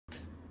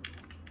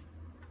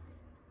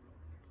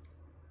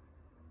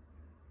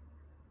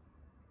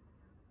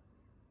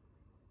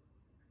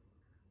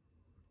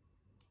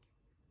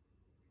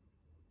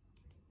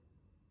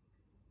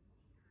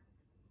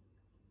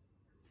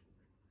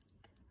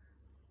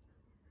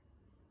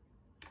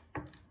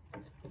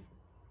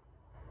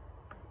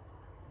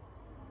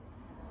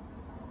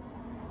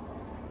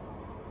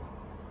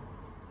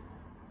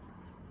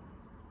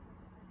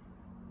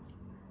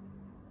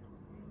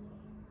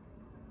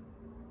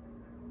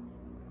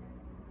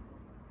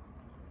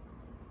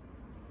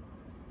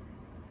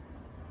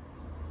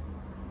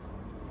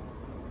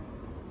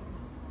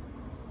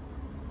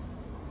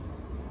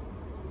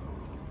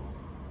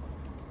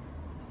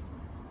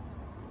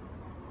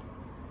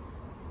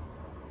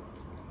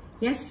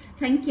Yes,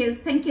 thank you.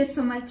 Thank you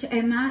so much,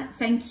 Emma.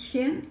 Thank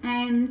you.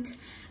 And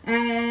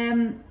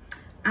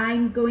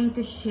I'm going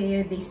to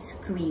share this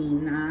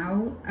screen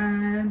now.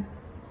 I'm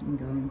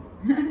going.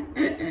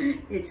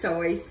 It's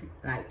always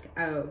like,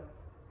 oh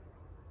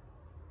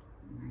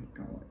my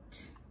God.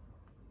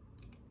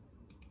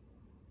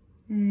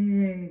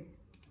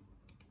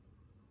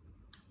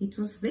 It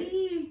was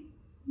there.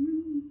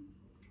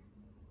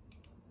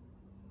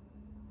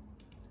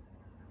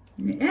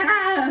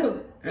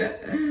 Oh!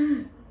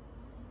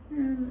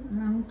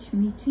 Launch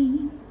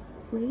meeting.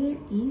 Where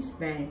is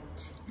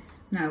that?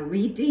 Now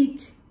read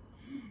it.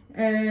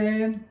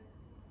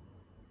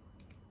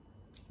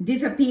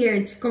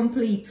 Disappeared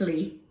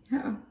completely.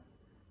 Oh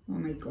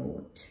my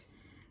God.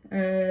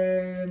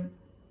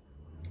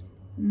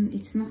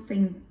 It's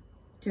nothing.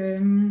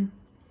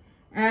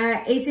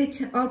 Is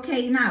it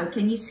okay now?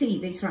 Can you see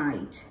the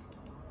slide?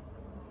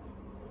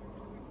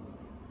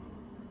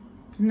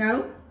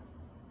 No?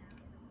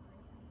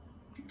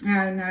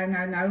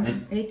 No.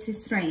 It's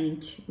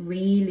strange,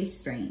 really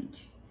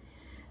strange.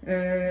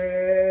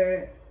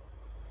 Share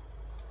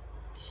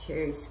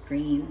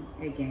screen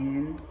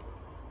again.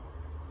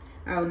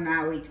 Oh,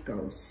 now it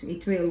goes.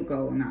 It will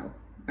go now.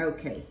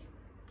 Okay.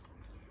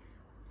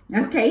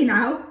 Okay,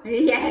 now?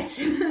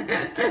 Yes.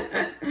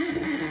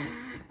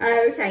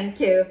 Oh, thank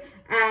you.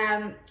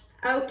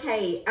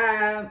 Okay,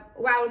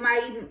 well,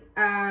 my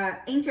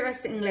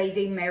interesting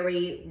lady,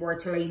 Mary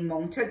Wortley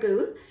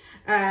Montagu,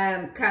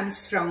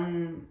 comes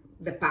from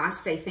the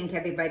past. I think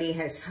everybody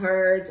has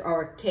heard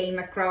or came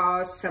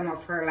across some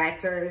of her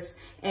letters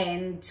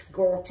and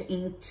got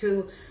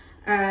into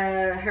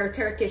her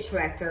Turkish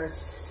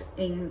letters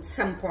in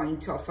some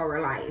point of our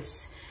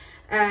lives.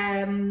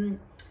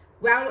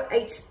 Well,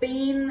 it's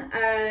been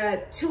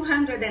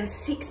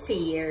 260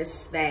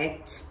 years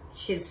that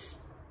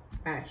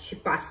she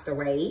passed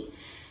away,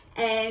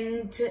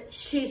 and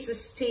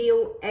she's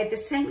still at the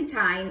same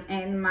time,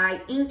 and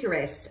my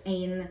interest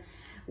in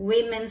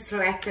women's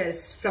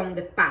letters from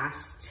the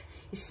past,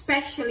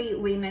 especially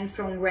women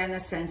from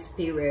Renaissance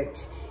period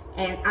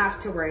and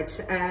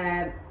afterwards,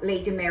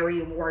 Lady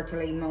Mary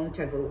Wortley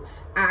Montagu,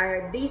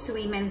 are these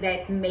women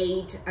that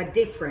made a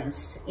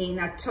difference in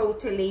a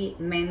totally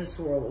men's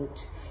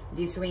world.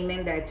 These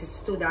women that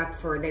stood up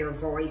for their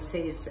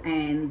voices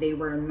and they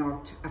were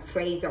not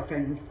afraid of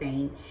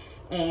anything.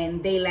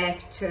 And they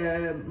left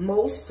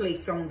mostly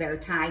from their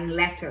time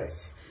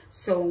letters.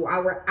 So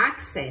our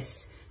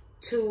access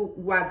to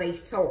what they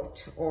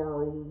thought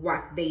or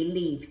what they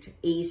lived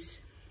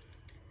is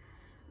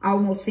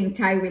almost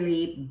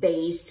entirely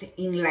based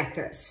in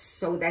letters.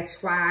 So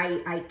that's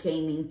why I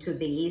came into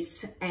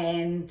this.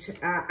 And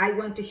I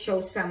want to show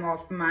some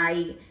of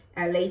my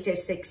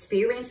latest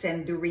experience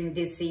and during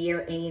this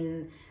year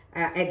in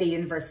at the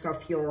University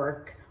of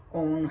York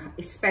on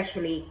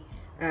especially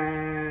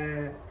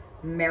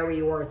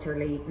Mary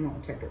Wortley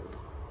Montagu.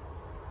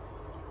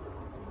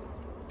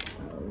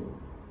 Oh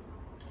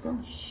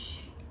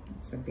gosh,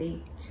 it's a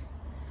bit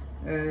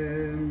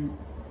oh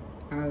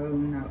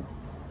no.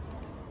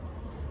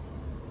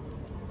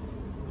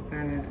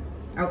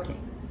 Okay.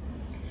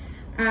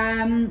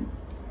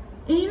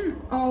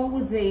 In all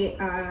the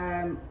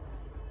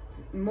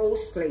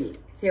mostly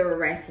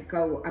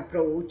theoretical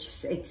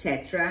approach,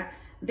 etc.,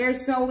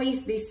 there's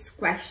always this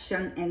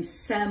question and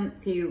some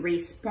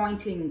theories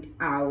pointing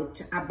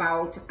out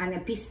about an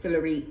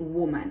epistolary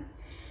woman,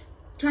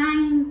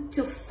 trying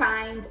to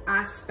find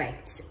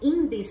aspects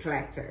in these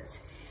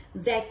letters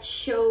that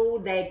show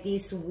that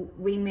these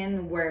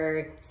women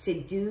were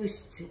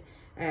seduced,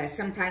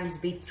 sometimes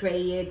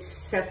betrayed,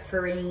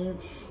 suffering,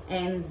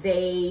 and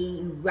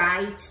they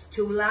write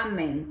to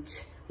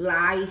lament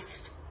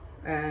life,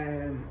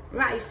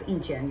 life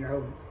in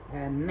general,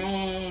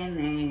 men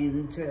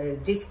and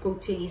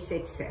difficulties,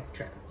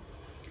 etc.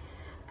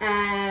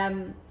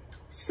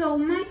 So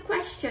my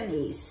question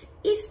is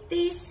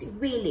this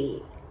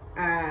really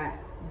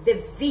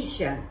the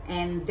vision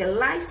and the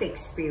life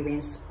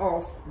experience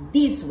of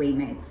these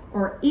women,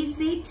 or is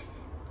it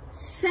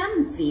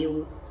some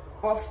view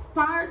of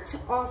part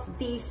of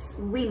these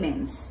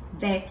women's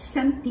that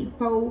some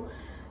people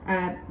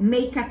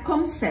make a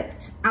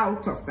concept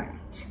out of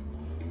that?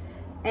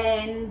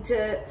 And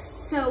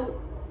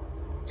so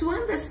to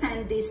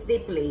understand this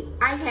deeply,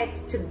 I had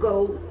to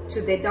go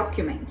to the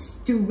documents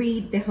to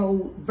read the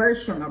whole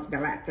version of the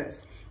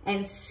letters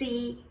and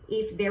see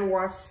if there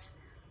was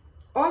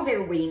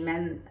other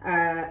women,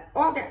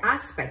 other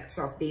aspects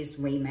of these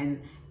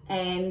women,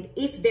 and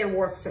if there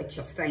was such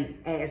a thing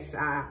as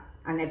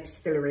an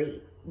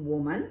epistolary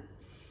woman,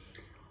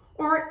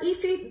 or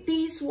if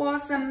this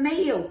was a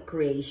male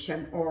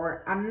creation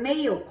or a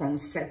male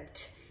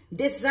concept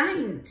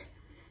designed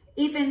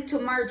even to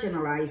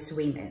marginalize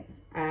women,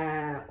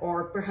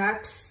 or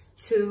perhaps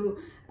to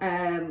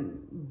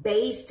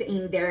based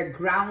in their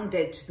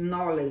grounded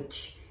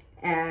knowledge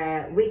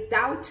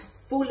without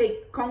fully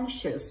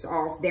conscious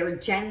of their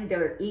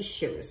gender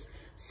issues.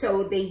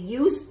 So they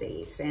used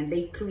this and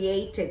they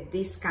created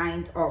this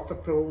kind of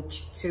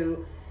approach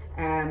to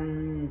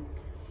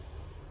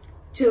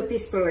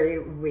epistolary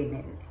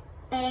women.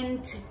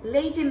 And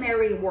Lady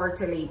Mary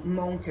Wortley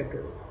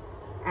Montagu,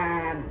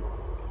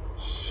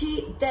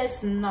 she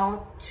does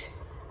not,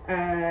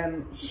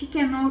 she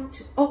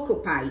cannot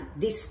occupy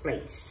this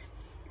place.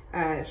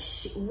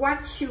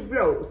 What she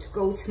wrote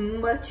goes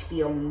much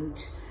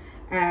beyond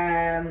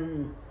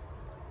in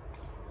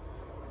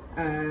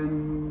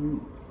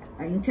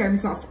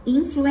terms of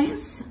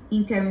influence,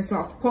 in terms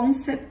of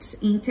concepts,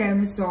 in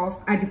terms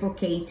of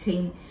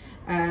advocating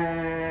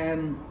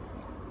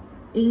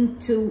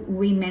into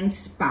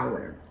women's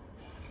power.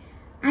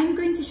 I'm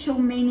going to show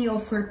many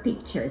of her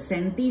pictures,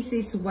 and this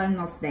is one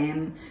of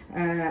them,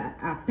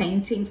 a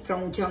painting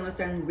from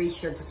Jonathan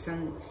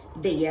Richardson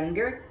the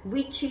Younger,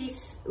 which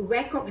is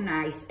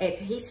recognized at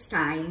his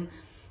time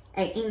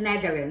in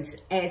Netherlands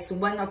as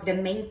one of the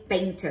main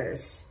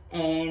painters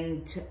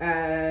and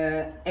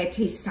at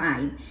his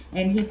time,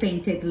 and he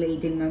painted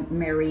Lady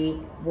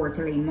Mary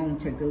Wortley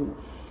Montagu.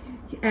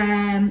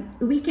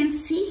 We can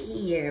see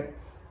here,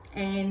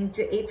 and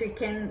if you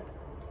can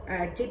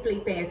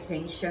deeply pay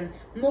attention,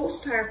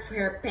 most of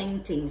her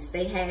paintings,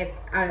 they have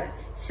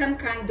some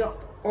kind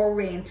of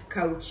Oriental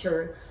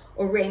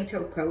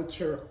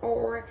culture,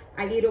 or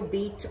a little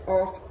bit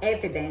of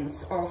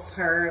evidence of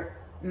her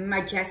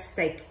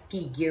majestic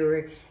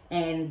figure,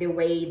 and the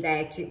way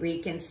that we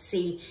can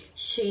see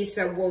she's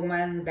a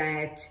woman,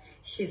 that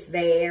she's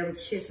there,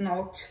 she's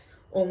not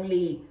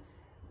only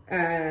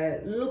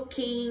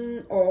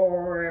looking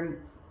or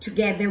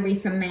together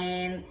with a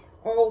man.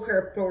 All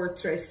her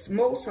portraits,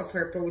 most of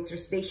her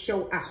portraits, they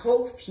show a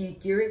whole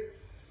figure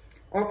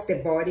of the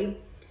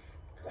body,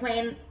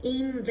 when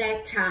in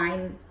that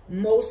time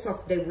most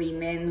of the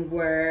women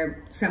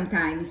were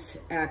sometimes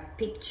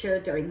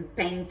pictured or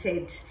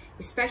painted,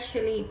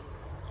 especially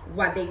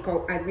what they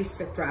call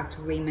aristocrat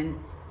women,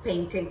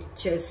 painted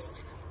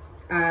just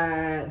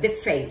the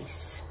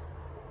face.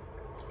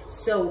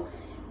 So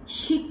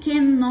she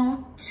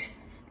cannot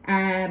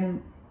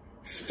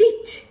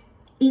fit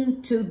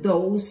into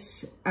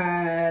those,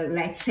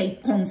 let's say,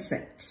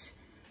 concepts.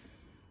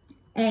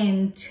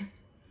 And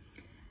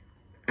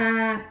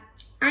I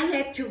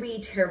had to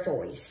read her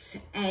voice,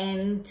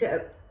 and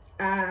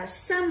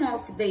some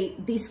of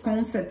these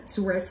concepts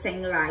were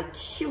saying, like,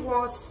 she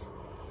was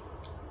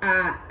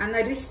an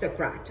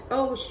aristocrat.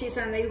 Oh, she's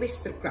an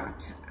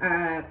aristocrat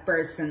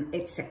person,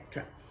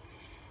 etc.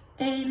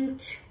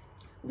 And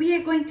we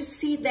are going to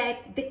see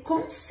that the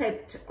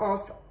concept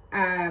of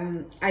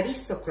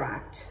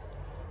aristocrat,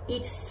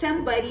 it's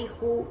somebody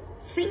who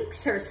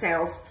thinks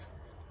herself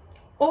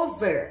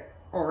over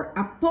or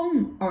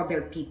upon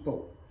other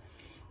people.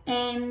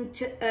 And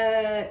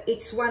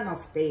it's one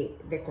of the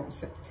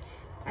concepts.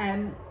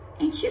 And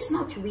she's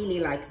not really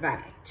like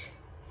that.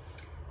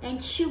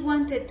 And she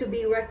wanted to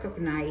be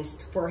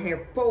recognized for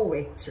her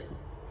poetry.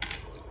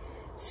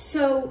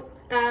 So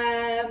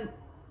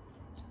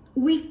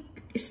we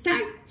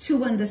start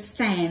to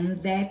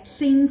understand that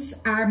things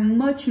are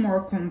much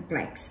more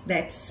complex,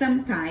 that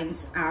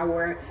sometimes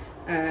our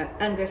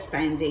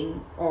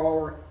understanding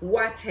or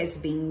what has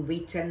been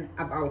written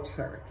about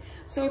her.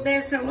 So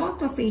there's a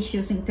lot of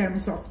issues in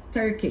terms of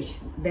Turkish,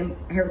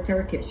 her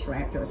Turkish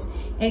letters,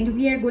 and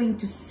we are going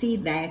to see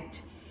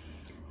that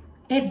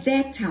at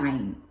that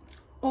time,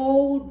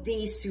 all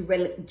this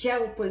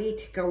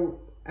geopolitical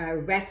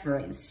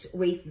reference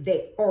with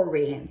the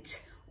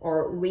Orient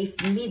or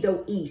with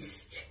Middle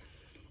East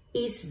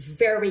is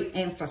very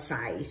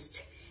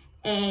emphasized,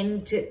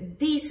 and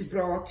this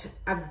brought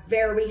a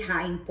very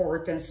high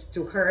importance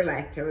to her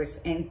letters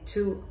and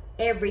to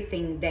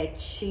everything that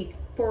she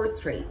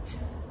portrayed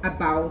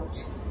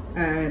about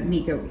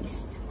Middle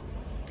East.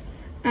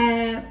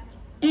 And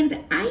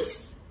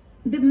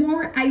the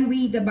more I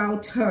read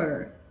about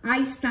her,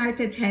 I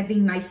started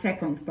having my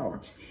second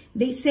thoughts.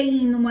 They say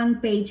in one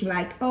page,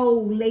 like,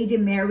 oh, Lady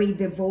Mary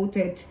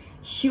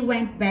she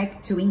went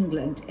back to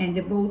England and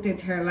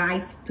devoted her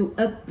life to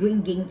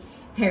upbringing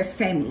her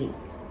family.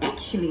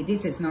 Actually,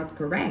 this is not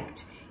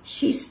correct.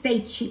 She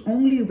states she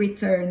only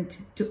returned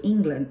to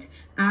England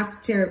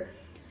after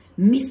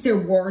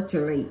Mr.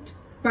 Wortley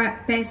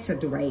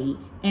passed away,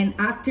 and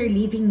after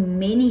living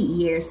many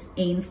years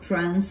in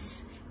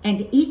France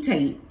and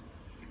Italy.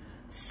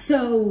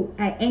 So,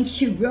 and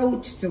she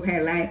wrote to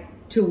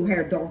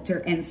her daughter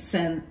and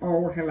son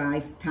all her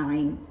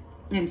lifetime,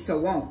 and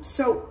so on.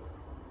 So,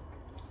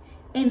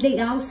 and they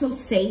also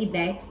say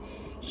that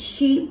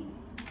she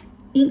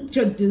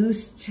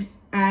introduced,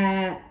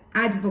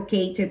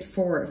 advocated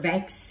for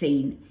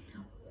vaccine.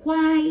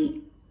 Why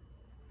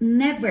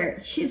never?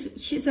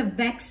 She's a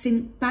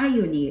vaccine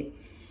pioneer.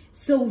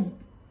 So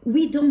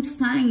we don't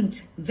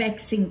find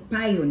vaccine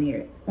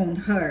pioneer on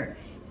her.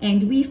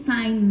 And we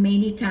find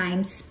many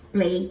times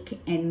plague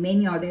and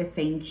many other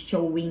things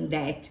showing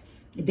that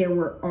there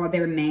were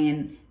other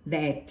men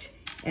that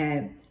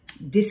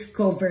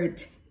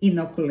discovered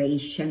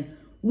inoculation,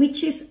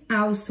 which is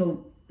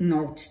also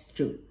not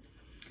true.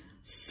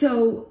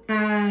 So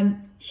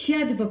she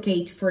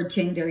advocates for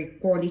gender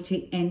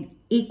equality and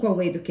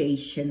equal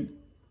education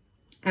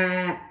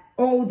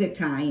all the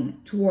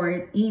time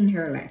in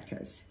her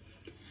letters.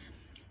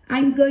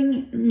 I'm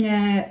going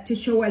to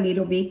show a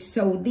little bit.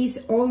 So this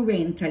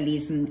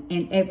Orientalism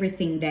and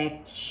everything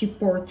that she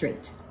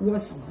portrayed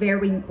was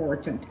very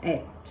important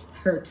at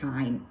her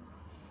time.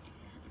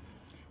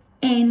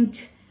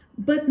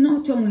 But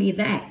not only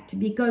that,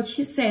 because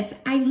she says,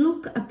 I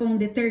look upon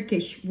the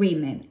Turkish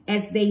women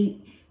as the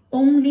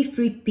only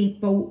free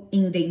people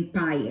in the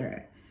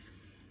empire.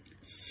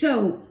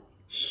 So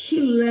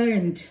she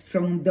learned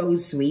from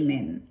those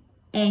women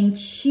and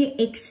she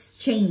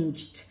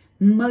exchanged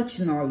much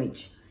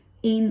knowledge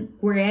in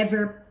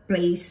wherever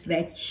place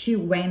that she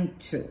went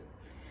to.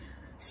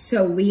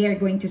 So we are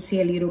going to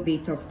see a little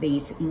bit of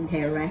this in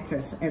her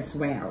letters as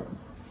well.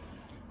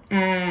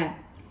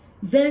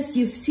 Thus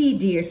you see,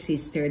 dear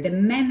sister, the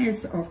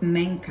manners of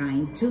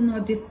mankind do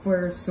not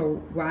differ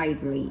so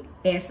widely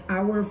as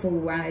our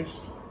voyage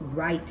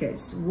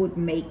writers would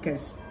make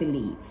us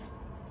believe.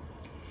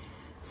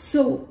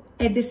 So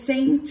at the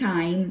same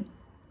time,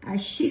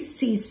 she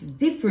sees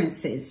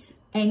differences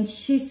and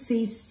she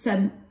sees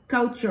some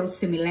cultural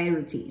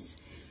similarities,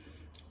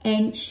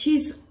 and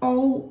she's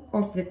all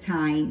of the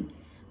time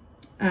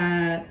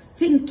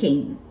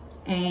thinking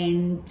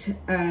and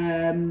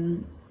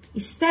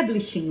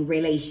establishing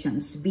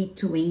relations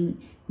between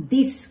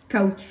this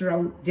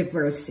cultural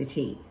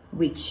diversity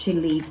which she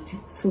lived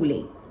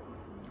fully.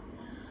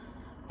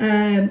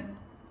 The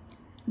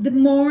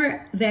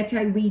more that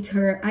I read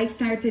her, I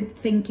started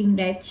thinking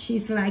that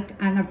she's like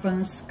an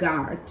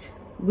avant-garde,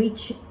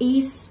 which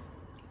is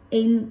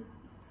in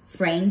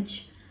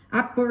French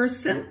a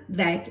person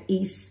that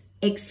is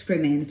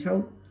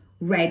experimental,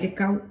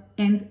 radical,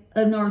 and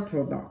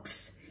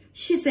unorthodox.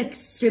 She's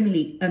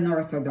extremely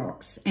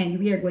unorthodox, and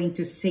we are going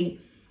to see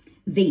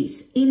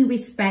this in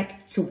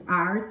respect to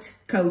art,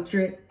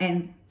 culture,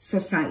 and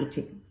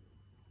society.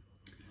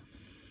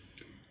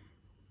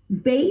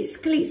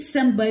 Basically,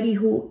 somebody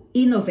who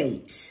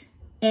innovates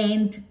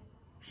and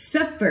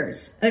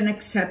suffers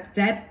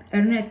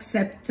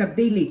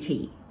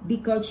unacceptability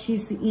because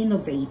she's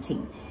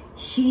innovating.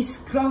 She's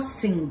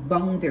crossing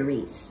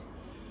boundaries,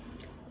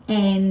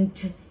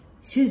 and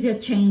she's a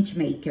change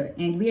maker,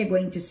 and we are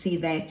going to see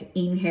that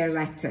in her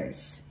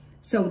letters.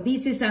 So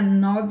this is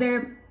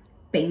another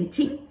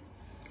painting,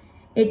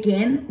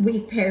 again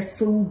with her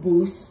full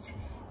bust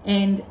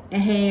and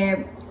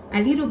her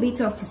a little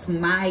bit of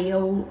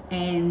smile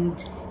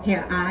and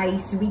her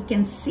eyes. We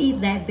can see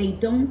that they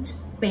don't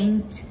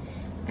paint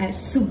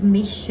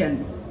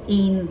submission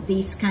in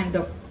these kind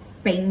of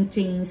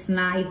paintings,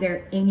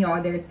 neither any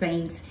other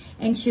things.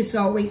 And she's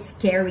always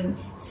carrying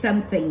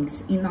some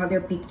things in other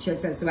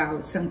pictures as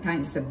well.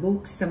 Sometimes a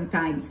book,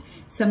 sometimes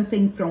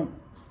something from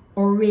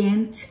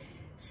Orient.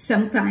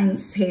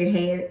 Sometimes her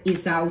hair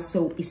is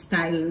also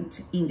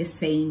styled in the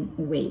same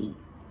way.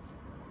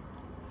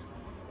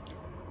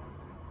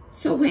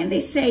 So when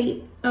they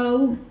say,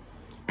 oh,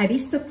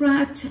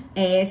 aristocrat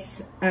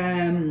as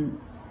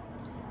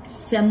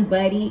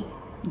somebody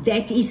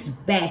that is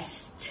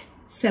best,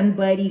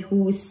 somebody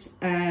who's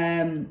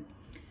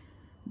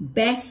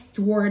best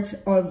towards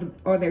of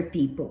other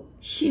people.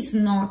 She's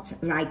not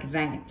like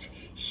that.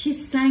 She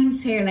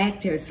signs her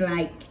letters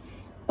like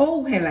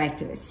all her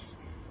letters.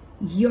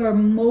 Your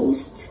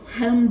most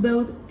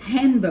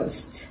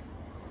humblest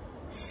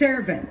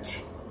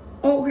servant.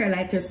 All her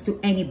letters to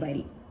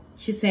anybody.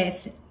 She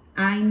says,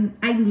 I'm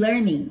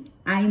learning.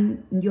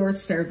 I'm your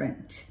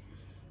servant.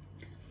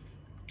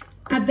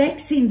 A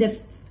vaccine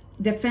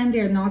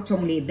defender, not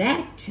only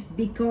that,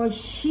 because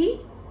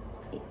she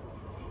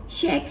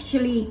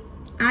actually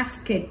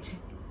asked,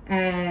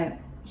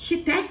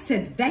 she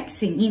tested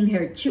vaccine in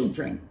her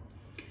children.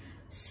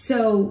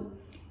 So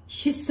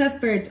she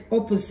suffered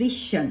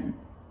opposition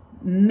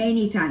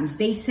many times.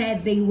 They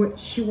said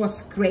she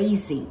was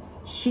crazy.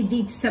 She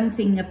did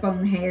something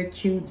upon her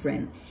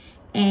children.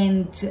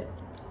 And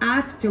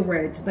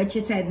afterwards, but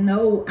she said,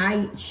 no,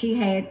 she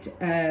had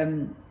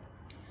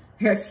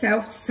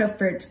herself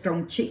suffered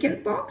from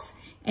chickenpox,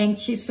 and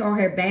she saw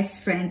her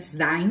best friends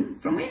dying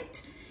from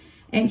it.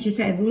 And she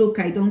said, look,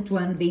 I don't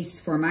want this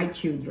for my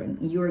children.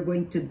 You're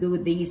going to do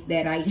this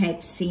that I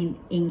had seen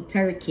in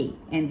Turkey,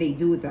 and they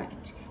do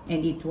that.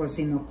 And it was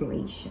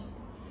inoculation.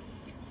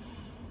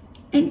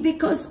 And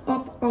because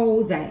of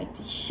all that,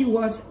 she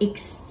was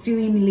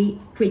extremely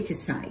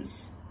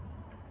criticized.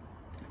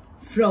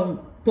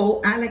 From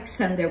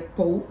Alexander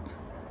Pope,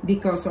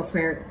 because of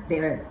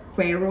their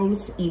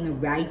quarrels in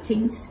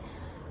writings,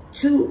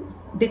 to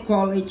the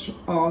College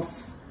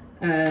of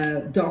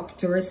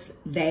Doctors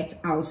that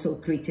also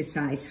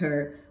criticize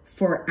her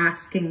for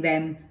asking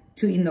them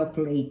to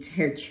inoculate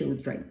her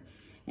children.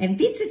 And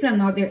this is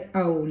another,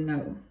 oh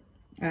no,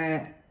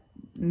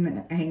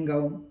 hang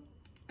on.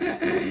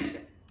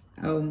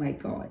 Oh my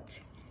God.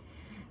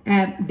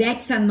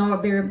 That's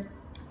another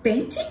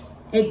painting,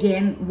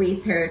 again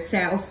with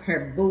herself,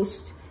 her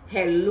bust,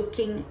 her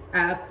looking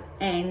up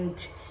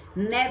and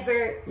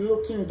never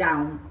looking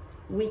down,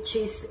 which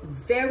is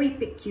very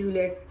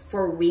peculiar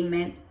for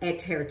women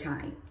at her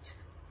time.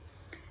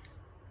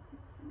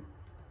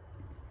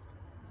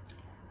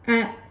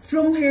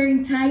 From her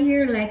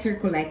entire letter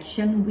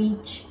collection,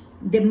 which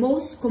the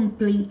most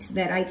complete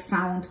that I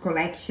found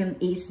collection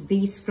is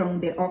this from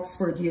the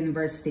Oxford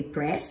University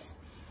Press.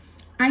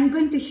 I'm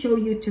going to show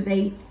you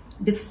today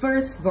the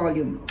first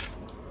volume,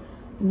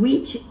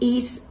 which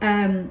is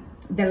the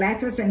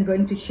letters. I'm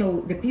going to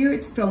show the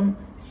period from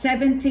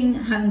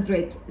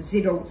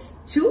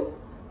 1702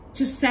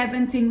 to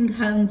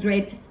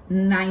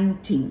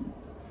 1719.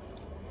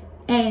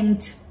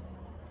 And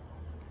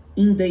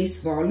in this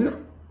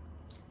volume,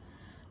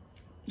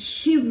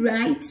 she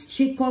writes,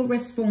 she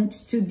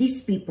corresponds to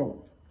these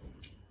people.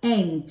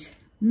 And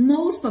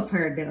most of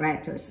her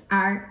letters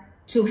are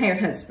to her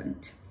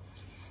husband.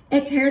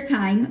 At her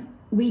time,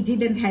 we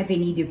didn't have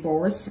any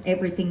divorce.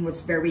 Everything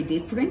was very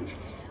different.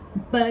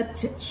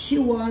 But she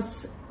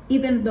was,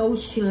 even though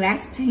she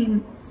left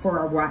him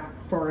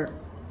for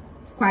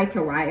quite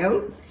a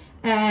while,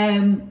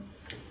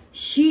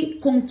 she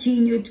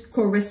continued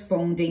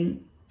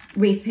corresponding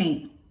with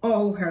him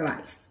all her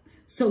life.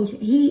 So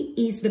he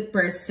is the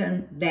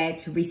person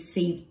that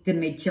received the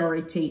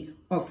majority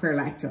of her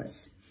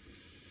letters.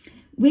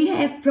 We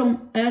have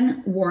from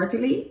Anne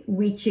Wortley,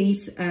 which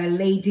is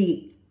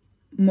Lady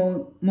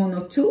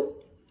Montagu,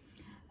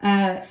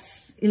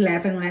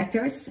 11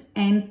 letters,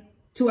 and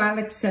to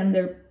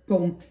Alexander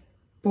Pope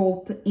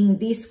in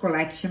this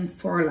collection,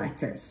 4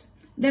 letters.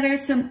 There are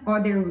some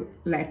other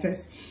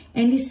letters,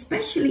 and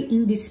especially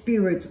in this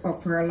period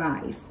of her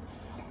life,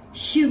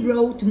 she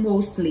wrote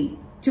mostly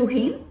to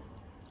him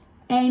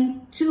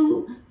and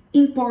to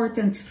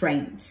important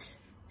friends.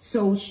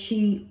 So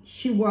she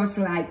was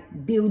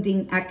like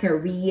building a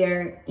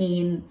career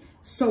in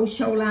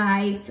social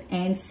life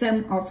and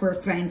some of her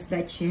friends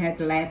that she had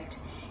left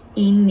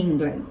in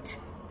England.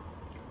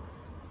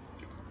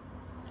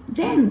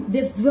 Then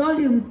the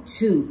volume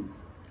 2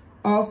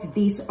 of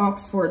this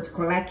Oxford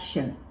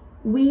collection,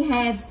 we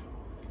have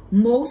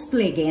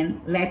mostly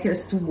again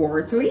letters to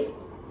Wortley,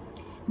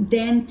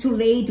 then to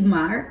Lady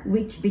Mar,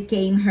 which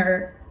became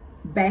her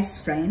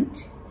best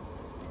friend,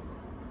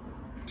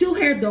 to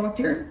her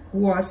daughter, who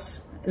was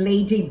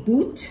Lady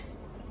Booth,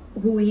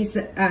 who is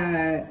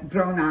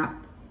grown up,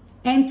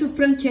 and to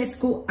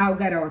Francesco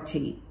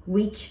Algarotti,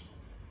 which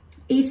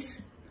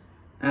is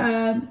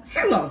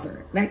her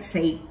lover, let's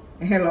say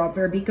her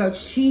lover, because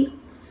she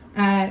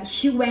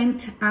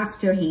went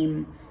after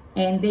him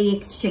and they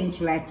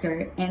exchanged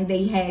letters and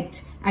they had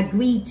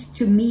agreed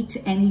to meet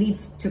and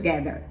live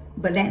together,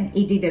 but then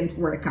it didn't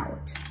work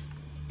out.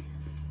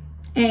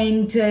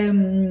 And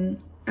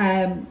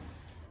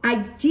I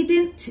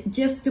didn't,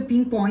 just to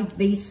pinpoint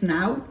this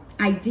now,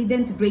 I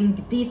didn't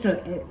bring these,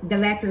 the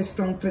letters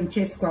from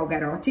Francesco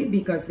Algarotti,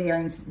 because they are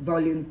in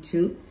volume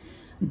 2,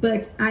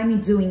 but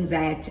I'm doing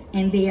that,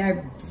 and they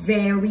are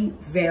very,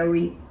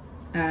 very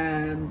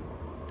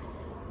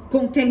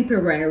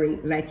contemporary,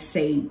 let's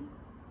say,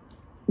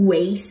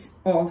 ways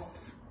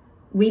of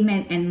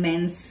women and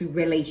men's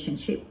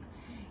relationship,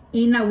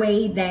 in a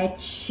way that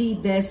she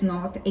does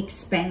not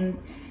expand.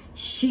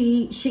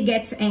 She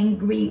gets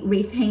angry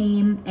with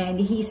him and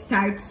he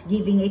starts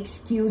giving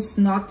excuse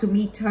not to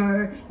meet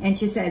her, and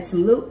she says,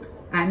 look,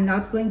 I'm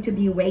not going to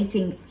be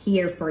waiting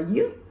here for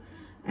you.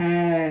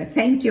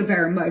 Thank you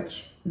very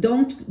much.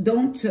 Don't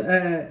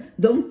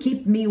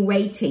keep me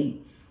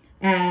waiting.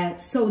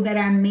 So there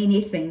are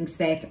many things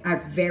that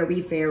are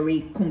very,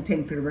 very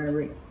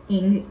contemporary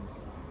in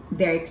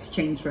their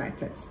exchange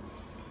letters.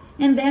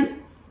 And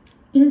then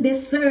in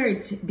the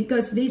third,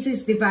 because this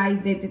is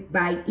divided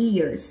by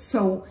years,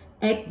 so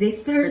at the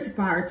third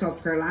part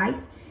of her life,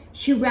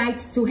 she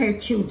writes to her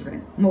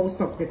children most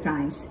of the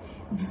times.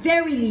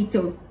 Very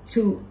little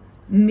to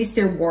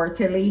Mr.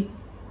 Wortley,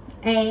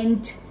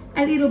 and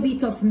a little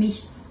bit of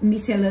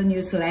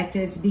miscellaneous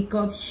letters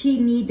because she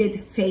needed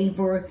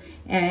favor.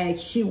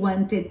 She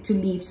wanted to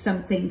leave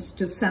some things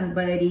to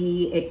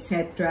somebody,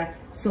 etc.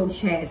 So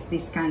she has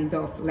this kind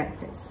of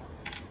letters.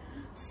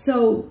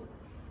 So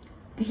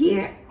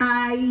here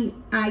I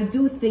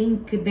do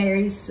think there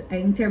is,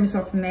 in terms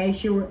of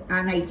measure,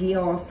 an idea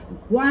of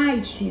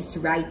why she's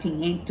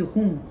writing and to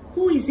whom.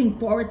 Who is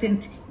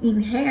important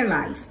in her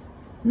life,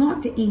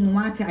 not in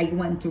what I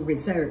want to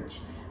research,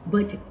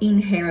 but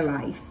in her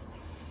life.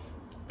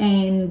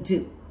 And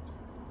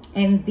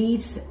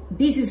this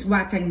is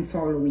what I'm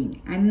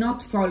following. I'm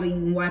not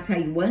following what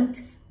I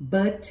want,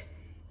 but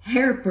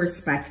her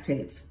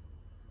perspective.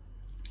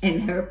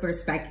 And her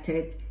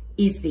perspective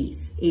is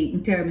this,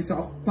 in terms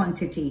of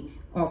quantity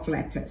of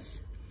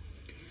letters.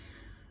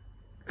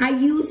 I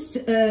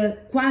used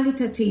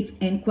qualitative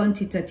and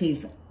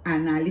quantitative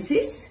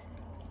analysis,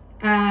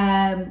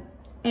 and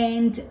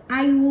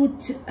I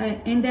would,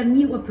 and a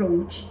new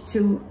approach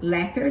to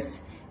letters,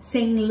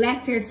 saying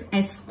letters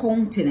as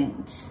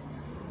continents,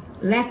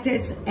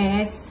 letters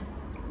as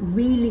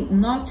really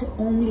not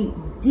only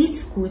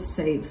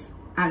discursive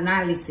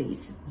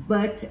analysis,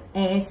 but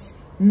as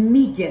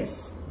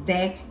medias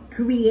that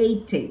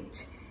created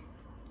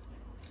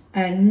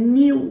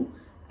new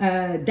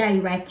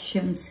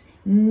directions,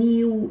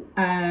 new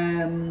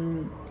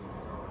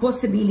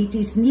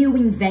possibilities, new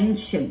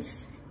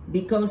inventions,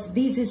 because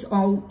this is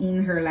all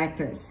in her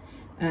letters.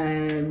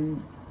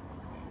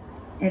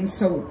 and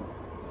so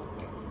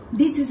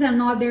this is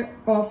another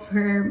of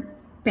her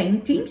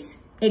paintings,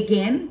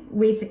 again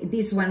with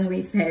this one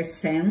with her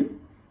son,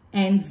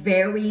 and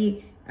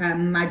very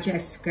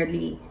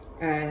majestically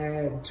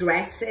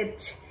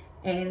dressed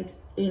and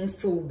in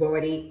full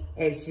body,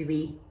 as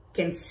we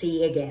can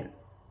see again.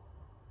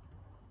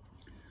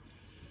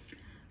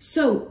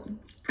 So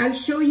I'll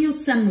show you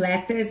some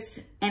letters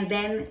and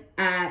then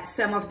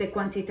some of the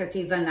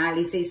quantitative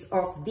analysis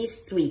of these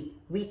three,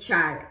 which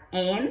are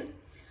Anne,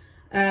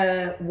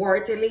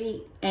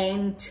 Wortley,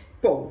 and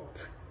Pope.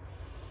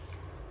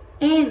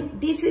 And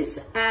this is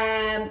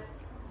a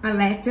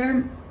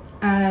letter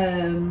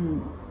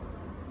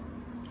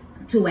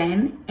to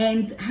Anne,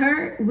 and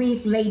her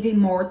with Lady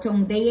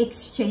Morton, they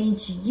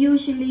exchange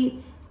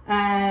usually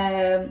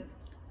a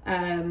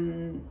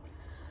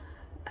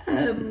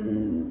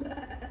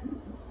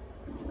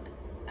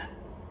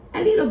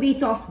little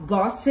bit of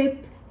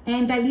gossip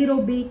and a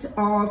little bit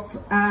of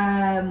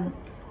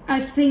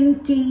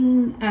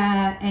thinking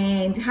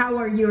and how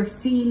are you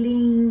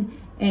feeling,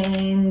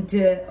 and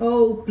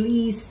oh,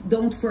 please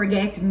don't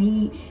forget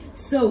me.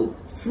 So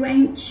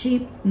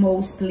friendship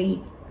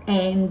mostly,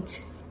 and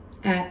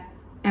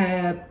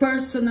the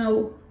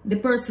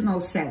personal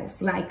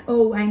self, like,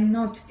 oh, I'm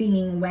not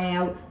feeling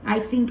well, I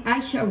think I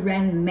shall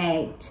run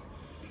mad.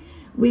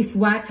 With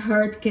what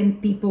hurt can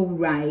people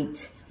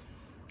write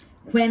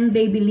when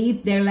they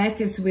believe their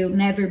letters will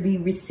never be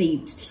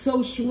received?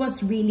 So she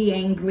was really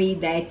angry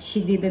that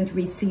she didn't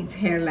receive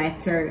her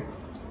letter,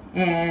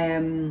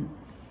 and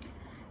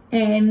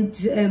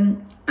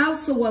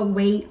also a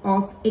way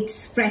of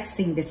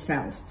expressing the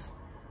self.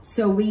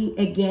 So we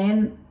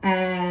again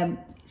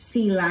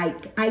see,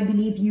 like, I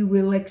believe you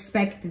will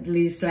expect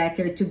this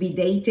letter to be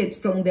dated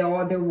from the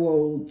other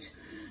world.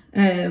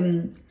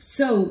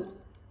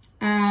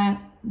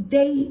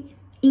 They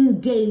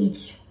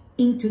engage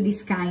into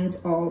this kind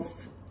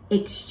of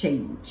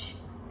exchange.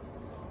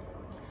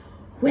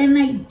 When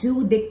I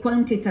do the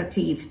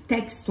quantitative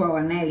textual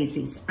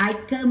analysis, I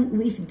come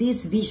with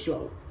this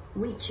visual,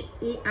 which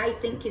I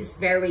think is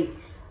very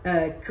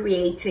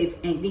creative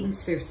and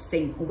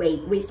interesting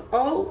way, with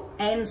all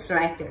Anne's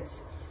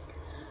letters.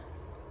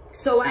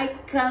 So I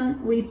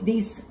come with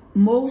these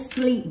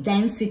mostly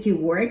density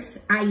words: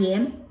 I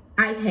am,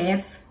 I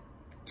have,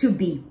 to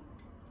be,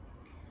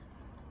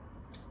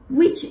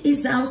 which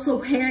is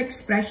also her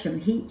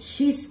expression.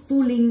 She's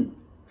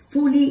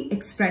fully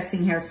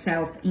expressing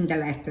herself in the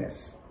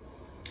letters.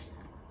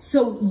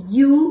 So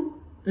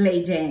you,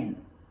 Lady Anne,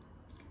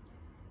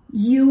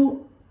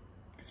 you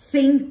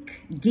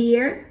think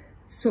dear,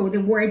 so the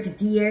word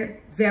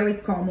dear, very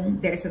common,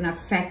 there's an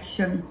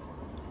affection,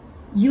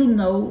 you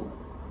know,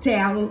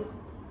 tell.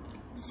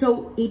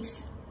 So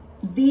it's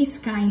these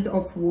kind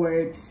of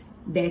words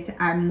that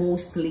are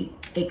mostly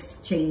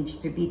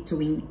exchanged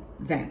between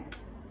them.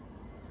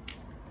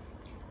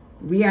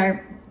 We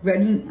are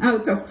running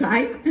out of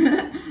time.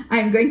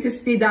 I'm going to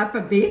speed up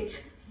a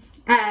bit.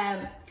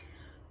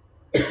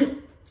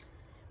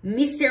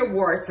 Mr.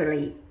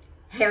 Wortley,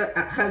 her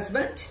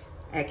husband,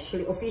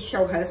 actually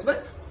official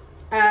husband,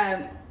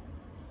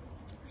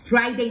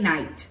 Friday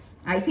night.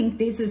 I think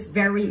this is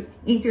very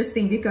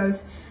interesting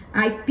because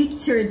I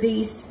picture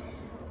this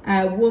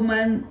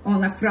woman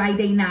on a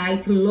Friday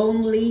night,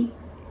 lonely,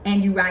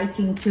 and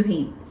writing to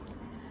him.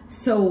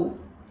 So,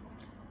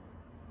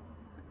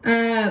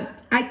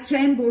 I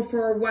tremble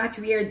for what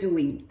we are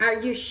doing.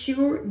 Are you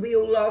sure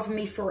you'll love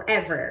me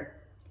forever?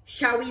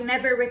 Shall we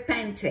never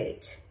repent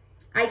it?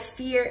 I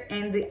fear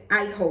and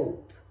I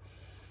hope.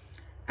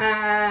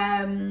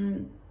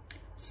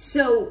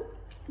 So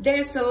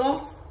there's a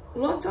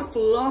lot of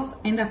love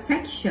and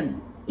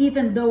affection,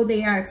 even though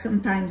they are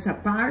sometimes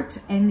apart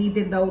and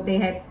even though they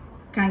have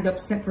kind of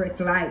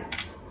separate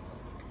lives.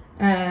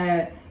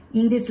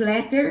 In this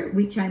letter,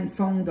 which I'm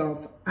fond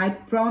of, I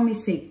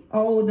promise it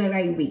all that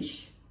I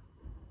wish.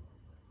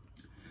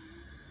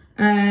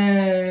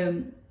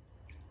 And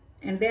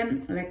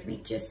then let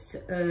me just,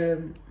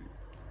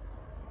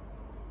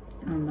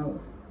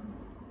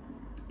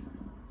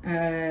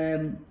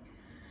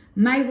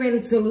 my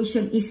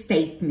resolution is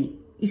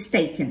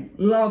taken,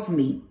 love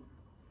me.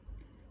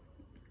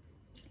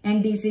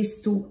 And this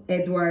is to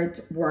Edward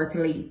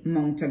Wortley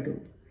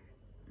Montagu.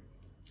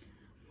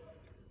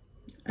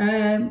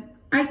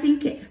 I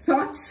think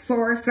thoughts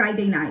for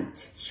Friday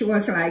night. She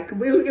was like,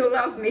 will you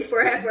love me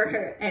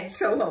forever? And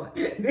so on.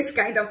 This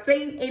kind of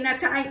thing in a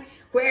time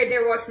where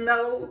there was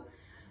no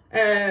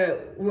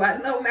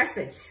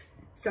message.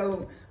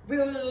 So,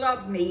 will you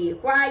love me?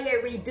 Why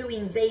are we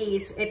doing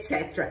this?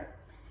 Etc.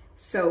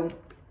 So,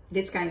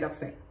 this kind of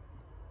thing.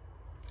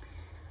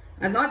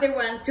 Another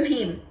one to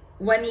him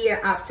 1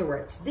 year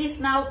afterwards. This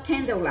now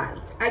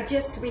candlelight. I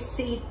just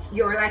received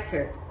your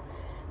letter.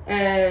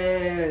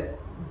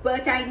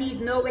 But I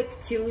need no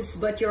excuse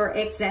but your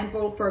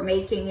example for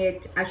making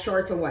it a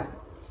shorter one.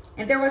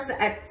 And there was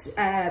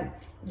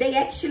they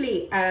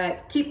actually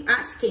keep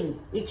asking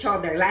each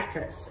other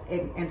letters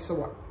and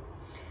so on.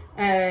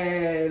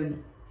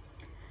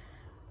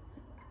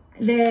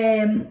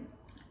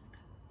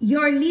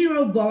 your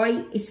little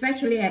boy,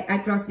 especially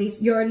across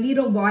this, your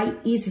little boy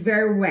is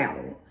very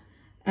well.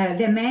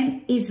 The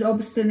man is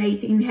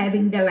obstinate in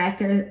having the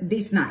letter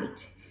this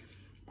night.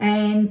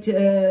 And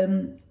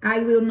I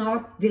will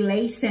not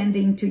delay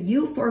sending to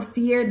you for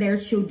fear there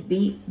should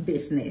be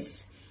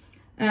business.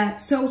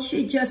 So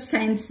she just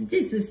sends,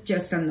 this is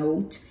just a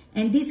note,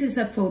 and this is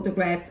a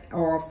photograph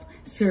of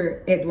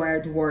Sir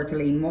Edward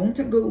Wortley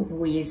Montagu,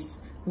 who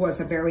was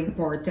a very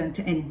important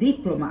and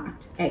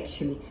diplomat,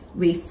 actually,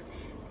 with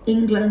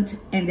England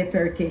and the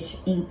Turkish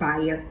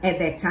Empire at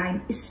that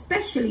time,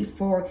 especially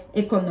for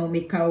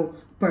economical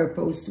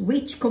purpose,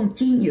 which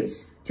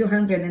continues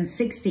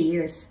 260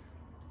 years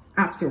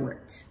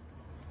afterwards.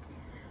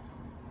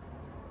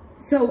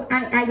 So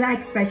I like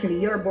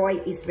especially, your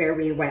boy is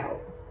very well.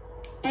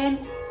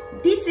 And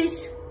this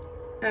is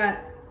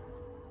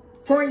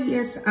 4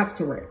 years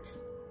afterwards.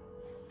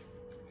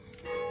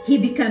 He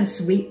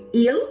becomes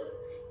ill,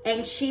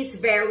 and she's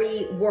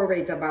very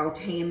worried about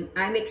him.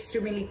 I'm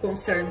extremely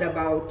concerned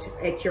about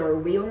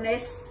your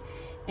illness,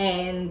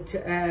 and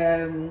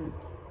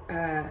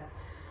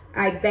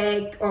I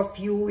beg of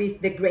you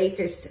with the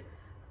greatest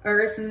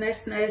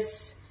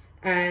earnestness,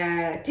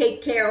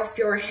 take care of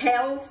your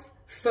health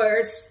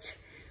first.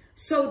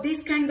 So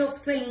this kind of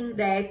thing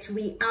that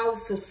we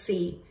also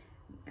see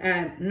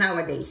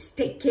nowadays,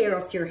 take care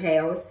of your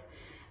health.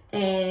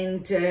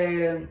 And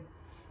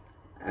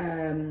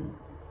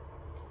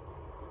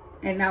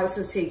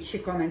also she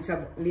comments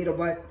a little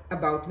bit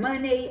about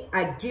money.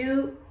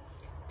 Adieu,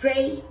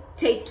 pray,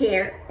 take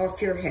care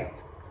of your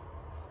health.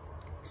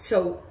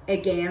 So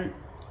again,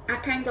 a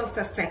kind of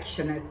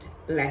affectionate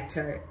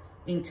letter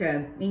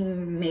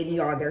in many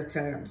other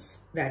terms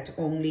that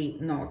only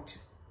not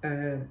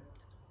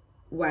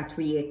what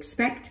we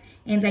expect.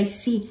 And I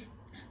see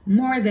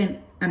more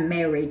than a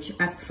marriage,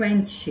 a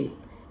friendship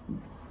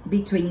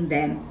between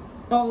them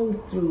all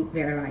through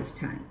their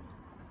lifetime.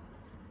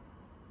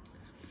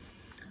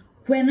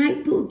 When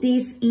I put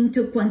this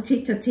into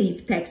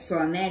quantitative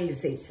textual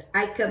analysis,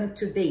 I come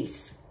to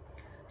this.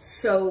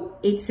 So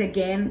it's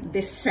again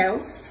the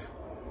self,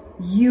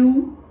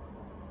 you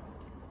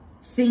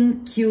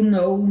think you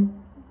know,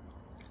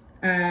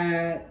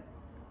 and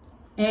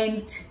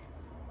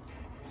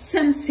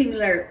some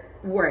similar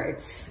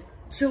words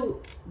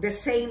to the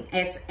same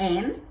as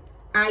an,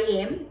 I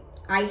am,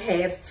 I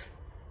have,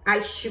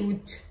 I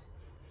should,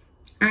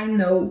 I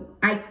know,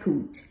 I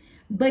could.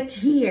 But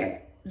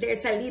here,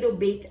 there's a little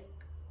bit,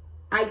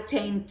 I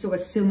tend to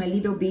assume a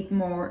little bit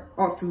more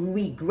of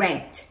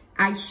regret.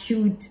 I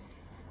should,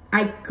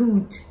 I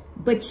could,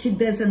 but she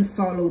doesn't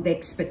follow the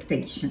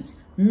expectations.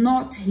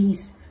 Not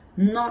his,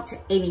 not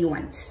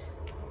anyone's.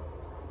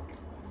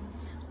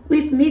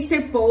 With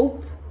Mr.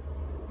 Pope,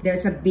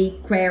 there's a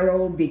big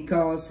quarrel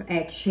because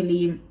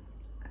actually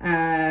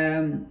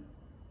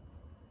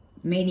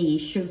many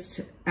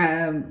issues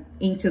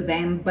into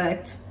them,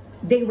 but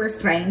they were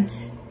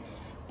friends.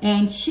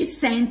 And she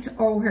sent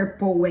all her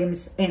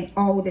poems and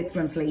all the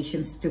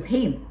translations to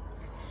him.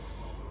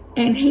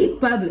 And he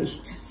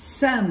published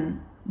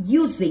some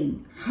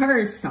using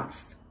her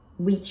stuff,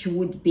 which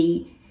would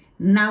be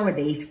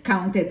nowadays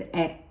counted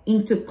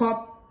into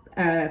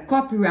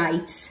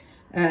copyright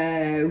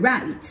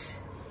rights.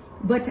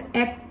 But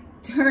at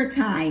her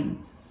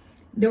time,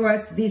 there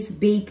was this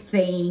big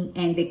thing,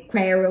 and they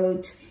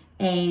quarreled,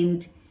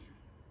 and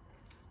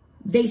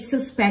they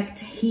suspect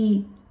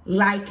he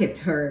liked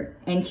her,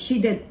 and she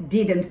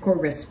didn't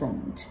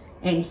correspond,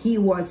 and he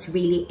was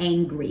really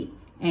angry,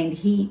 and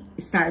he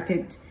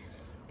started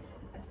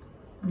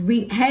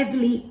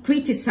heavily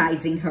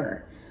criticizing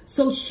her.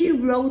 So she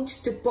wrote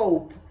to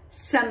Pope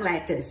some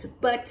letters,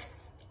 but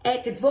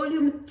at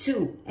volume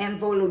 2 and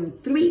volume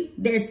 3,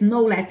 there's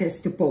no letters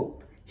to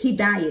Pope. He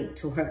died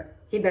to her.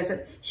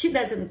 She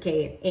doesn't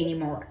care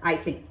anymore, I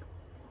think.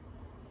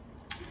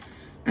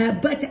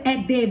 But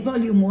at the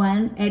volume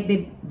 1, at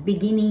the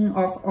beginning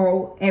of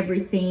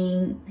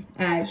everything,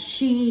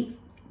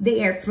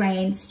 they are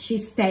friends.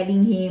 She's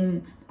telling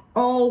him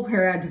all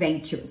her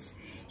adventures.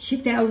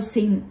 She tells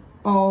him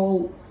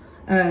all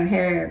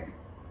her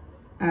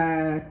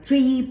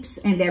trips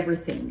and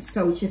everything.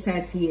 So she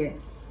says here,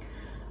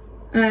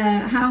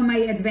 how my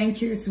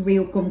adventures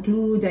will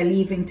conclude, I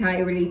leave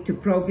entirely to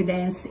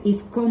Providence.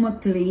 If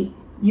comically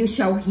you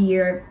shall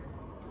hear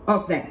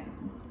of them.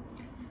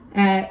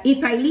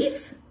 If I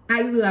live,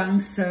 I will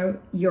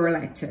answer your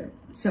letter.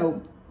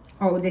 So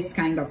all this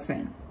kind of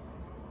thing.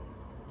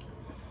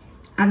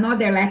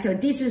 Another letter,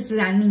 this is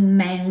an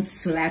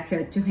immense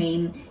letter to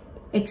him,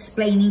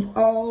 explaining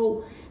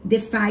all the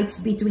fights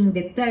between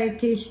the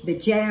Turkish, the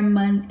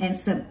German, and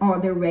some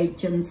other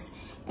regions.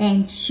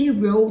 And she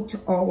wrote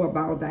all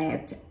about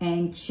that,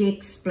 and she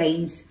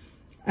explains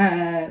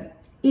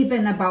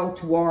even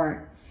about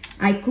war.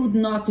 I could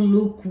not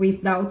look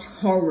without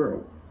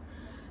horror.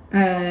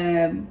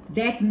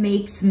 That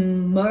makes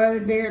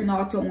murder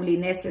not only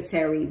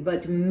necessary,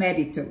 but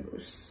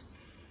meritorious.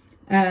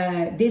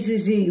 This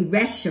is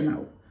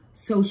irrational.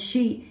 So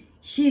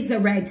she's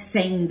already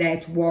saying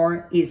that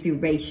war is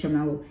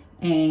irrational,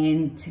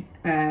 and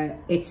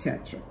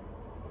etc.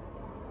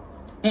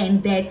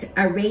 and that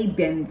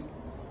Arabian,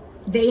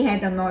 they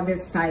had another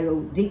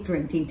style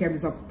different in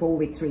terms of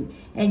poetry,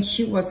 and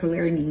she was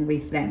learning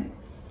with them.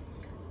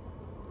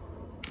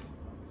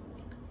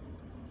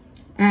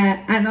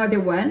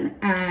 Another one,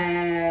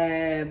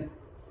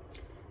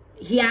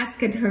 he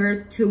asked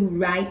her to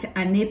write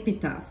an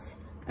epitaph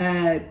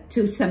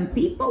to some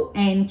people,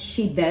 and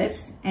she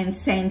does, and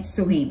sends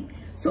to him.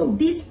 So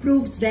this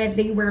proves that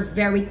they were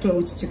very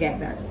close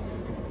together,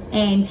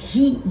 and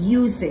he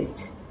used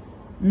it,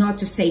 not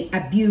to say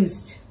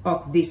abused,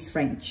 of this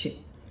friendship.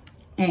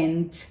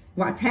 And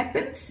what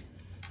happens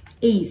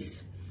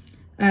is,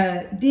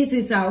 this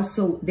is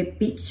also the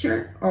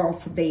picture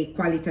of the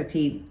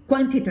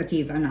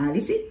quantitative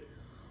analysis.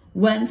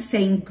 One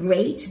saying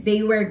great,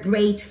 they were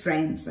great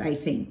friends, I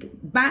think.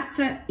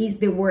 Basa is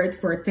the word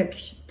for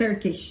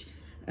Turkish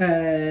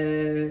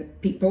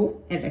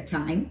people at the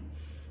time.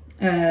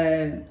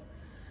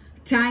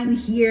 Time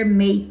here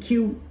make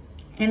you,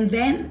 and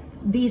then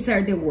these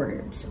are the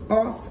words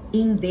of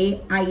in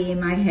the I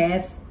am, I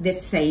have, the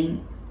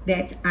same,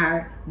 that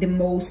are the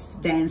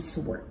most dense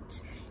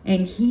words.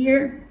 And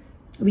here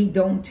we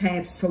don't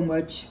have so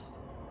much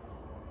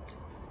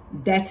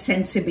that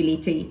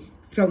sensibility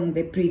from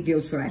the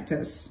previous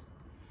letters.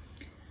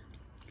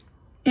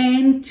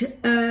 And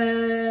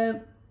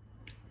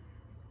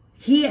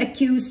he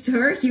accused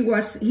her,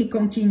 he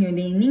continued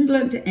in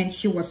England, and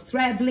she was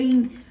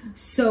traveling,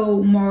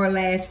 so more or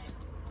less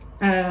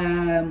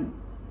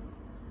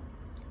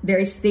there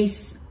is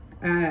this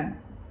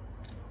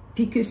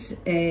because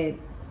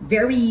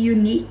very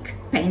unique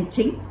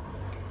painting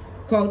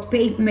called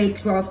Pape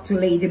Makes Love to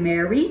Lady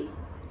Mary,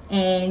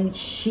 and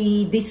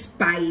she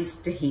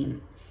despised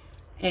him.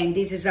 And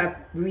this is a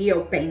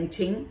real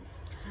painting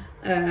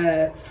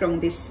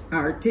from this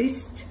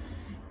artist,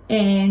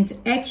 and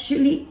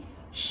actually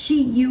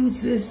she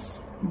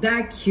uses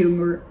dark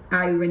humor,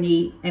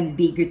 irony,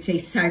 ambiguity,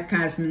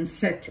 sarcasm,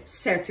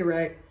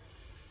 satire,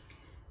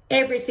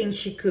 everything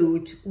she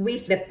could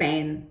with the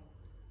pen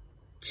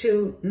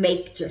to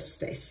make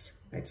justice,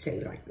 let's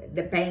say like that.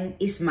 The pen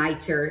is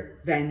mightier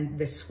than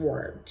the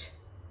sword.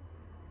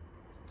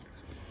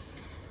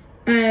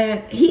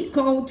 He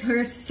called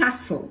her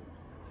Sappho.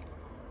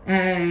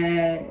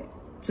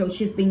 So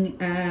she's been,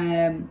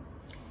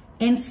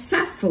 and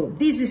Sappho,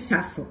 this is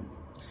Sappho.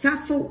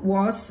 Sappho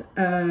was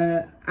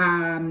a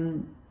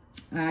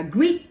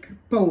Greek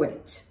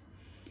poet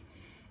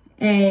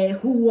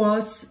who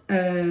was, at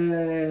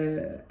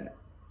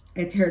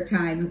her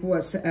time,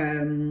 was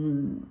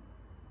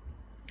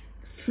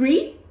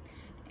free,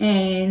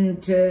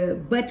 and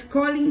but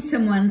calling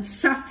someone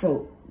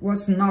Sappho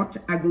was not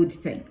a good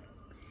thing.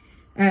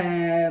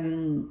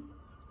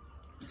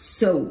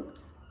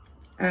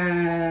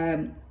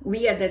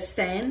 We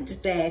understand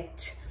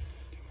that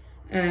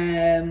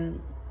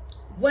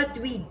what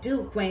we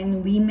do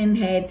when women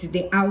had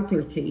the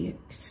authority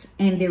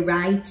and the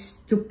right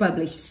to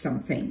publish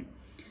something.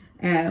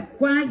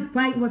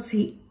 Why was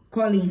he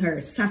calling her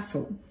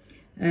Sappho,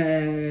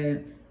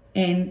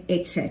 and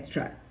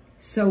etc.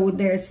 So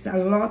there's a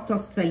lot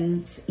of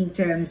things in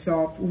terms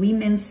of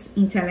women's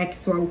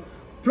intellectual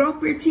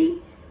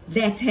property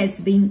that has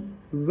been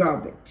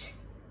robbed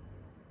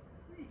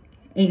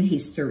in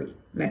history,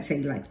 let's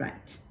say like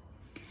that.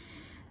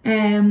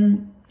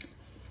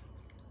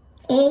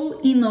 All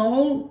in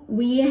all,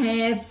 we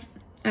have,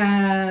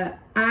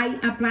 I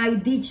apply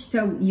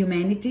digital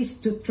humanities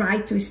to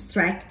try to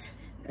extract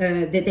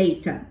the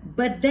data,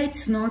 but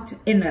that's not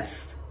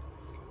enough.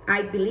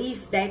 I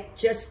believe that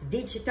just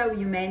digital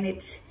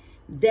humanities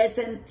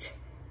doesn't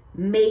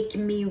make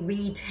me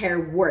read her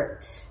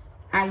words.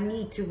 I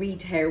need to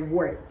read her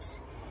words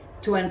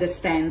to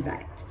understand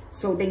that.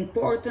 So the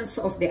importance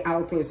of the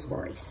author's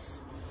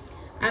voice.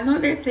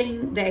 Another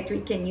thing that we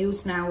can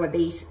use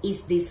nowadays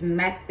is this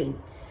mapping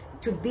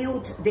to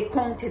build the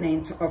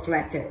continent of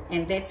letter.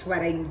 And that's what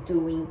I'm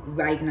doing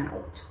right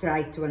now, to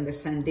try to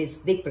understand this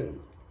deeply.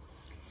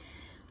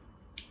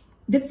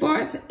 The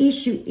fourth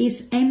issue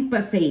is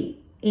empathy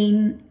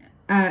in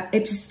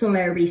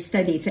epistolary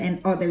studies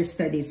and other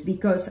studies,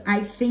 because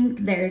I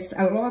think there's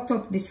a lot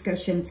of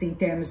discussions in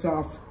terms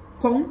of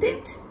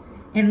content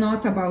and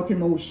not about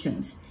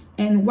emotions,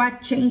 and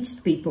what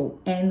changed people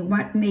and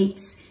what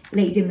makes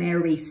Lady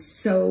Mary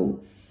so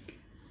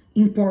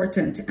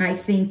important, I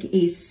think,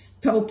 is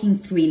talking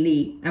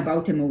freely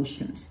about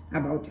emotions,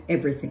 about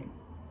everything.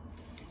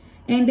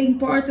 And the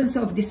importance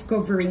of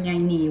discovering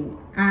anew.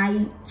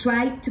 I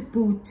tried to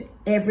put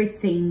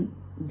everything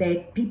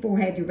that people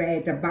had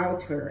read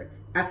about her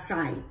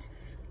aside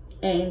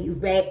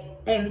and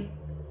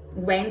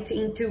went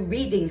into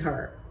reading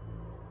her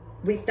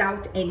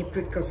without any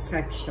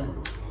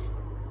preconception.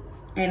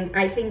 And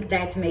I think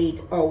that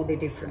made all the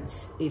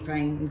difference, if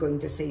I'm going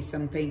to say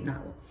something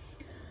now.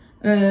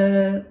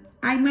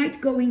 I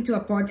might go into a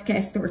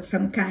podcast or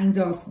some kind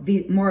of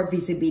more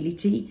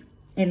visibility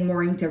and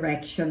more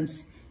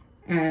interactions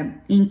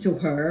into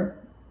her,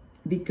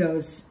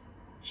 because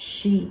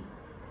she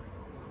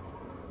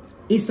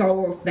is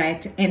all of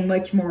that and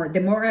much more.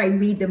 The more I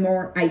read, the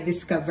more I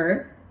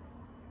discover.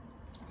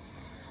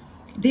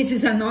 This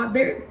is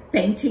another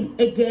painting,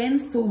 again,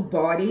 full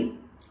body,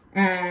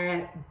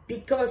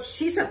 because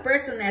she's a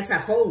person as a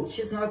whole.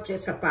 She's not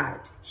just a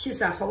part.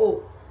 She's a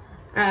whole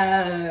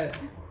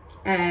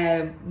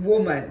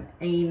woman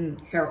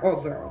in her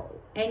overall.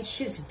 And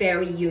she's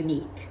very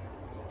unique.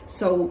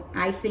 So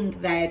I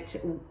think that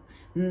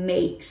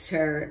makes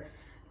her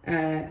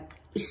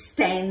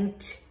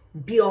stand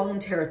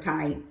beyond her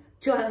time,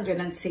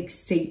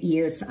 260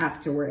 years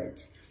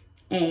afterward.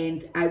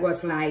 And I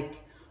was like,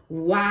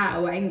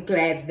 wow, I'm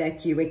glad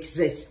that you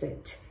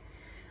existed.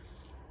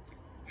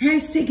 Her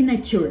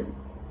signature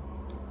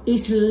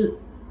is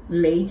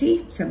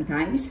Lady,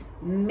 sometimes,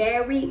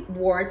 Mary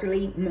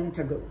Wortley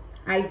Montagu.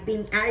 I've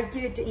been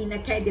argued in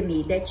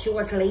academy that she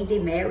was Lady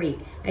Mary.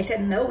 I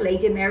said, no,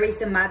 Lady Mary is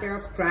the mother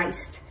of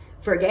Christ.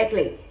 Forget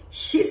it.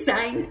 She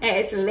signed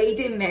as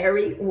Lady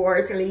Mary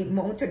Wortley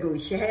Montagu.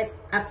 She has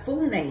a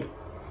full name.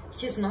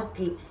 She's not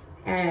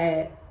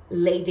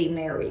Lady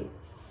Mary.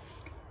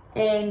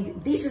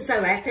 And this is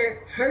a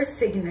letter, her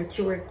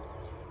signature,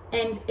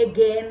 and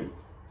again,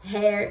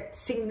 her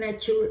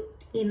signature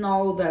in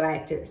all the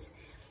letters.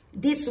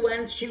 This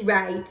one she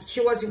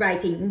was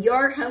writing,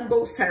 your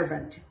humble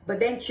servant, but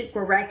then she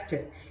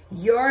corrected,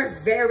 your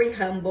very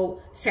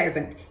humble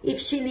servant. If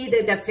she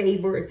needed a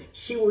favor,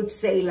 she would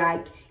say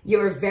like,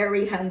 your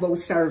very humble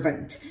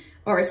servant,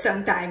 or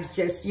sometimes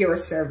just your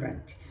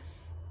servant.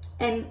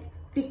 And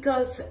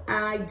because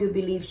I do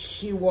believe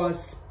she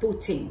was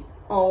putting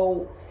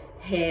all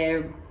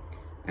her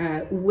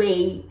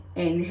way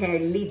and her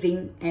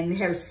living and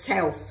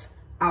herself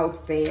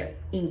out there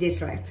in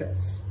these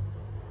letters.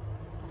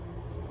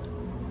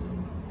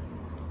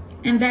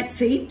 And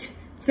that's it.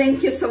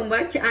 Thank you so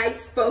much. I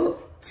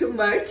spoke too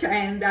much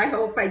and I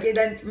hope I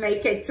didn't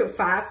make it too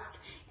fast.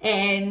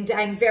 And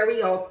I'm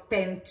very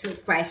open to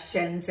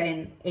questions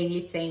and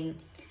anything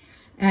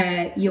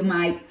you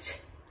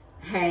might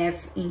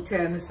have in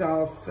terms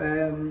of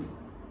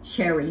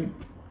sharing.